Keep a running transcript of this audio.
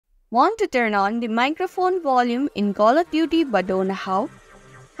Want to turn on the microphone volume in Call of Duty but don't know how?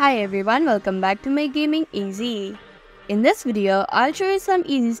 Hi everyone, welcome back to My Gaming Easy. In this video, I'll show you some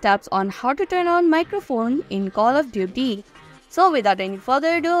easy steps on how to turn on microphone in Call of Duty. So without any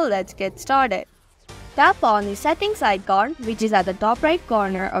further ado, let's get started. Tap on the settings icon which is at the top right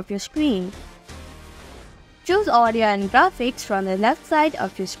corner of your screen. Choose audio and graphics from the left side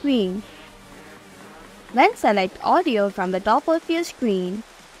of your screen. Then select audio from the top of your screen.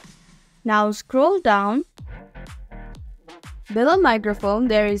 Now scroll down. Below microphone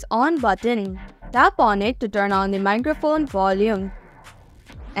there is on button. Tap on it to turn on the microphone volume.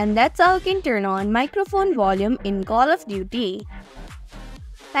 And that's how you can turn on microphone volume in Call of Duty.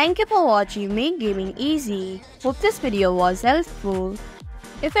 Thank you for watching Make Gaming Easy. Hope this video was helpful.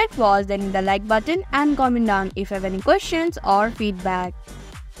 If it was, then hit the like button and comment down if you have any questions or feedback.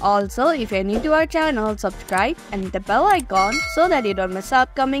 Also, if you're new to our channel, subscribe and hit the bell icon so that you don't miss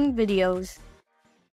upcoming videos.